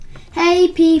Hey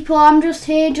people, I'm just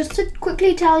here just to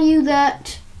quickly tell you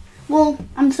that, well,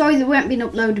 I'm sorry that we haven't been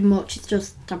uploading much. It's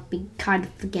just I've been kind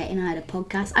of forgetting I had a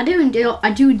podcast. I do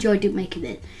enjoy making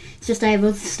it. It's just I have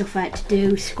other stuff I had to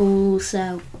do, school,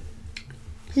 so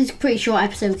this is pretty short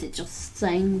episodes. It's just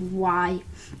saying why.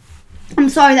 I'm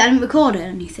sorry that I didn't record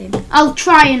anything. I'll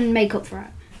try and make up for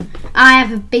it. I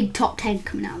have a big top 10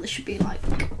 coming out. This should be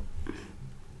like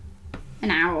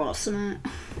an hour or something.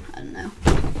 I don't know.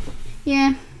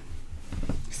 Yeah.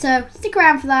 So stick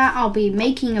around for that. I'll be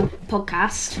making a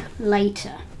podcast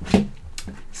later.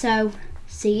 So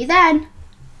see you then.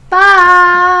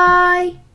 Bye.